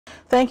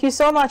Thank you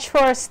so much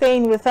for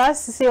staying with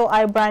us. Still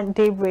iBrand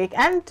Daybreak.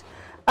 And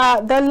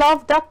the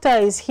Love Doctor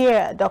is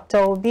here, Dr.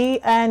 Obi,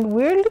 and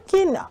we're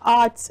looking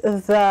at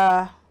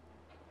the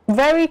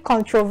very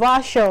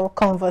controversial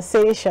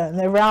conversation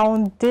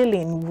around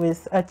dealing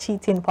with a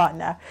cheating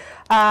partner.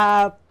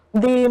 The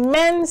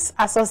Men's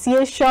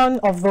Association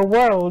of the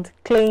World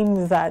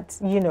claims that,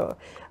 you know,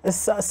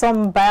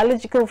 some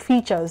biological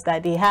features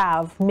that they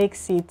have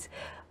makes it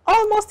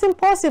almost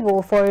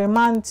impossible for a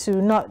man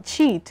to not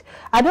cheat.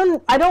 I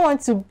don't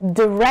want to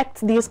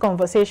direct this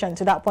conversation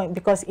to that point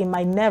because it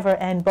might never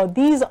end, but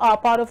these are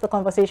part of the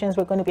conversations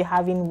we're going to be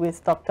having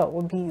with Dr.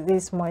 Obi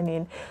this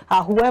morning.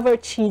 Whoever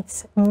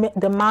cheats,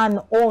 the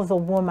man or the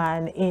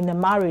woman, in a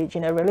marriage,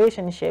 in a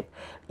relationship,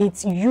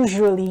 it's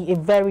usually a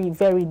very,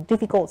 very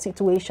difficult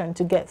situation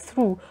to get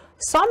through.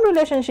 Some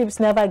relationships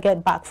never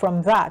get back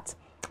from that.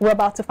 We're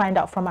about to find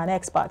out from an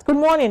expert. Good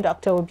morning,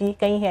 Dr. Obi.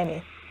 Can you hear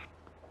me?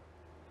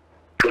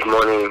 Good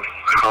morning.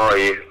 How are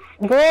you?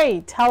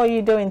 Great. How are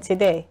you doing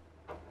today?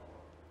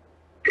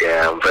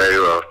 Yeah, I'm very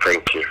well.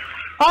 Thank you.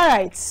 All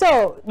right.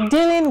 So,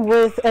 dealing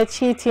with a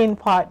cheating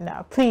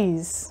partner,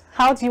 please,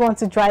 how do you want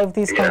to drive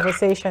this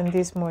conversation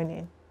this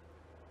morning?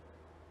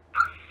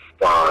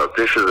 Wow,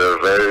 this is a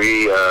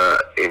very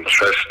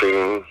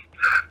interesting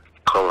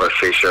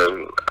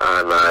conversation,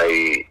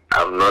 and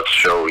I'm not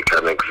sure we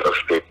can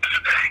exhaust it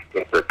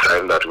in the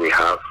time that we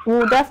have.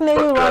 We'll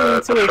definitely run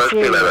into it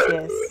serious,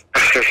 yes.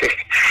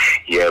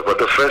 Yeah, but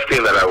the first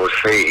thing that I would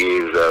say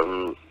is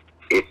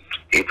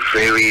it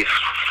varies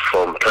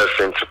from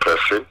person to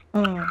person.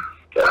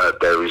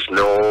 There is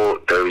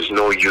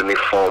no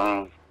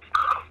uniform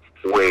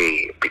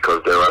way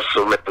because there are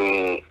so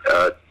many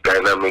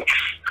dynamics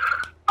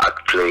at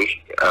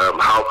play.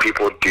 How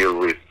people deal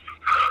with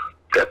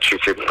their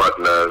cheating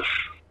partners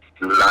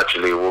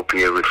largely will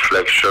be a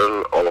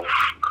reflection of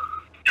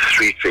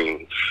three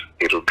things.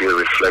 It will be a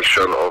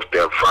reflection of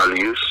their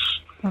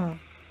values,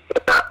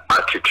 their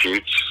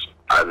attitudes,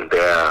 and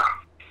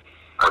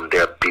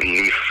their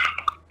belief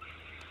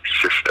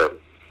system.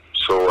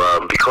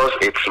 So because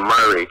it's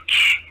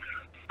marriage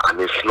and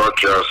it's not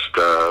just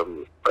a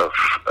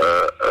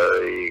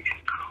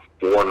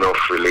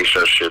one-off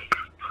relationship,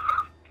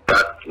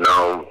 that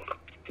now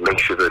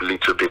makes it a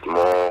little bit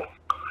more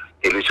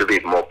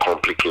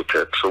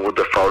complicated. So with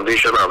the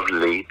foundation I've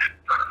laid,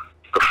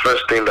 the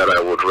first thing that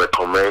I would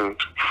recommend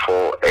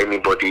for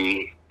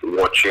anybody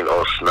watching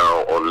us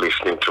now or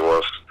listening to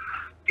us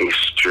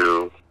is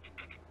to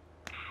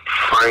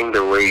find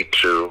a way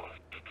to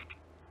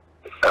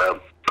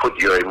put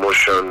your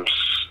emotions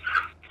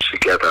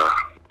together.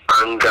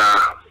 Anger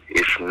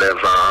is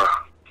never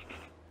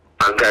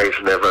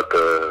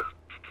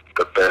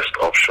the best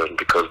option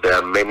because there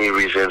are many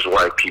reasons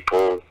why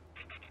people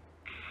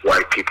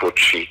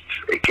cheat.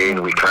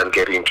 Again, we can't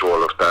get into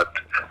all of that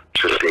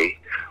today.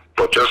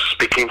 But just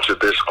speaking to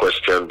this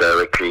question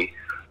directly,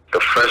 the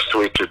first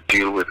way to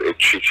deal with a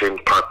cheating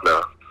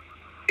partner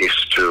is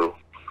to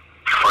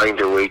find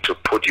a way to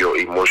put your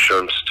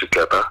emotions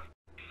together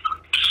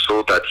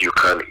so that you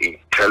can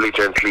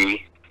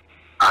intelligently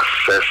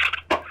assess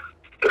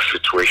the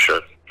situation.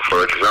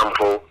 For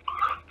example,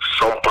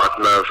 some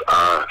partners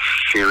are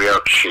serial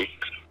cheats.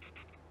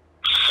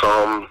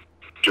 Some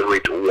do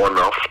it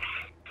one-off.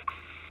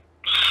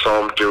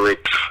 Some do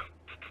it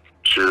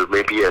to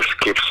maybe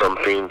escape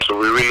something. So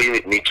we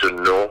really need to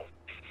know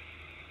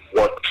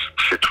what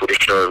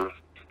situation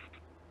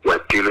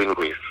we're dealing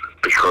with,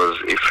 because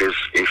if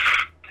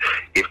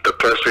the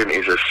person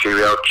is a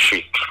serial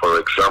cheat, for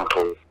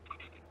example,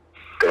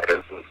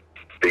 then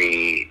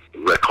the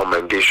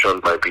recommendation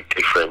might be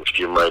different.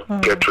 You might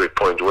get to a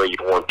point where you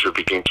want to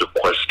begin to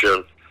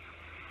question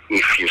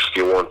if you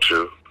still want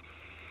to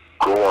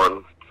go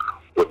on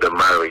with the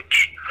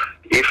marriage.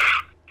 If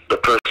the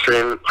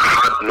person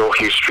had no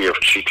history of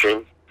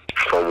cheating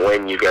from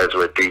when you guys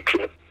were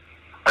dating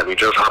and it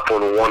just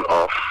happened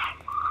one-off,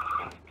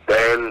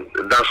 then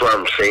that's what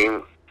I'm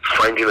saying,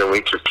 finding a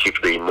way to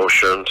keep the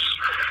emotions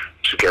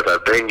together.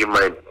 Then you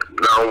might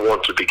now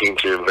want to begin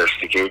to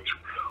investigate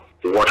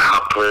what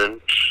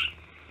happened,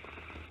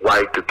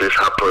 why did this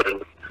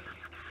happen,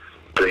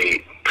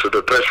 to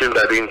the person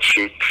that didn't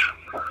cheat,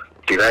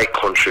 did I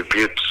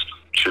contribute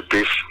to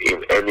this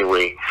in any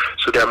way?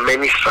 So there are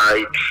many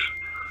sides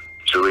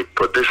to it,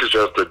 but this is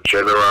just the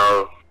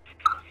general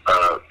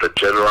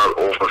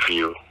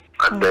overview,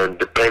 and then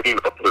depending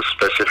on the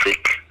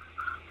specific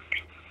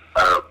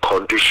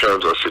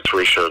conditions or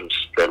situations,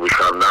 then we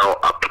can now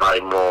apply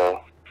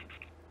more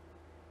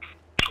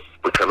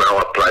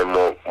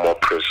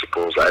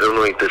principles. I don't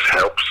know if this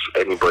helps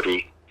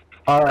anybody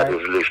that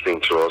is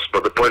listening to us,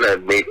 but the point I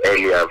made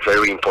earlier,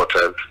 very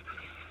important,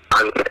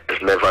 and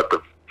it's never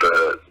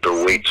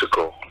the way to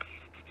go.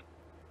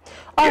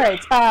 All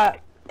right.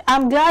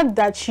 I'm glad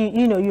that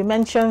you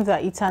mentioned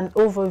that it's an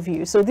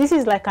overview. So this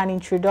is like an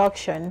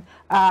introduction.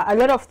 A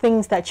lot of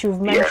things that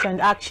you've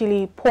mentioned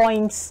actually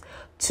points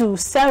to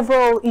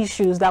several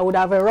issues that would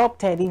have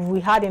erupted if we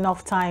had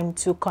enough time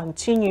to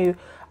continue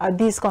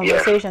these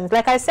conversations.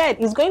 Like I said,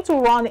 it's going to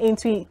run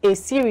into a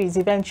series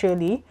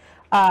eventually.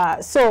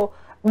 So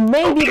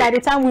maybe by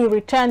the time we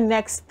return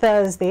next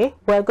Thursday,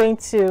 we're going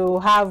to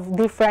have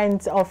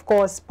different, of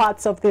course,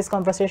 parts of this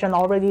conversation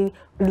already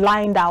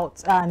lined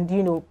out and,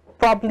 you know,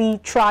 probably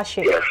trash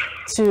it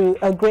to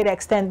a great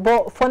extent.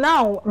 But for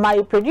now,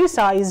 my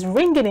producer is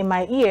ringing in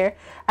my ear,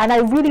 and I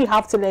really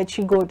have to let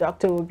you go,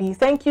 Dr. Obi.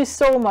 Thank you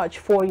so much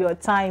for your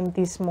time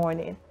this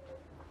morning.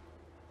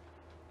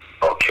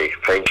 Okay,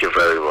 thank you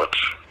very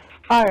much.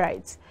 All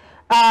right.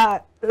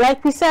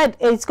 Like we said,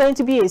 it's going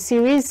to be a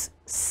series.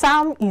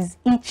 Sam is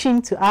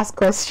itching to ask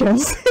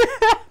questions.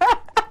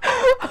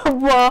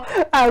 Well,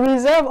 I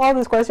reserve all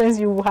those questions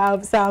you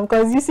have, Sam,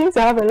 because you seem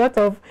to have a lot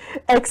of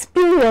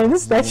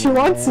experience that you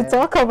want to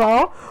talk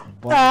about.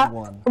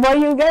 But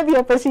you get the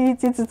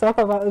opportunity to talk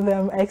about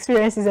them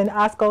experiences and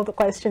ask all the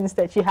questions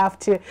that you have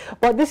to.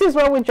 But this is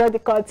where we draw the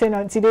curtain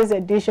on today's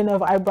edition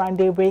of iBrand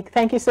Daybreak.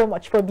 Thank you so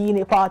much for being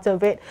a part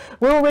of it.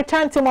 We'll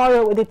return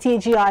tomorrow with the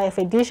TGIF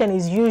edition.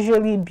 Is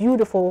usually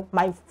beautiful.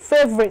 My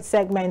favorite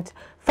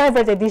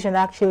edition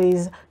actually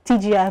is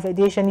TGIF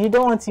edition. You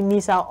don't want to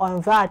miss out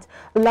on that.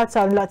 Lots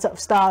and lots of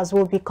stars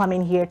will be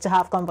coming here to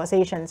have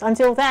conversations.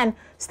 Until then,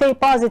 stay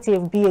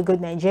positive, be a good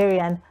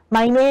Nigerian.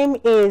 My name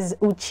is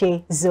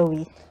Uche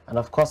Zoe. And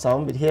of course, I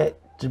won't be here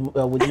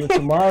with you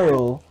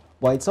tomorrow,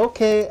 but it's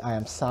okay. I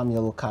am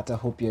Samuel Okata.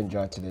 Hope you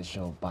enjoyed today's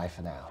show. Bye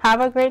for now.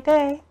 Have a great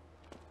day.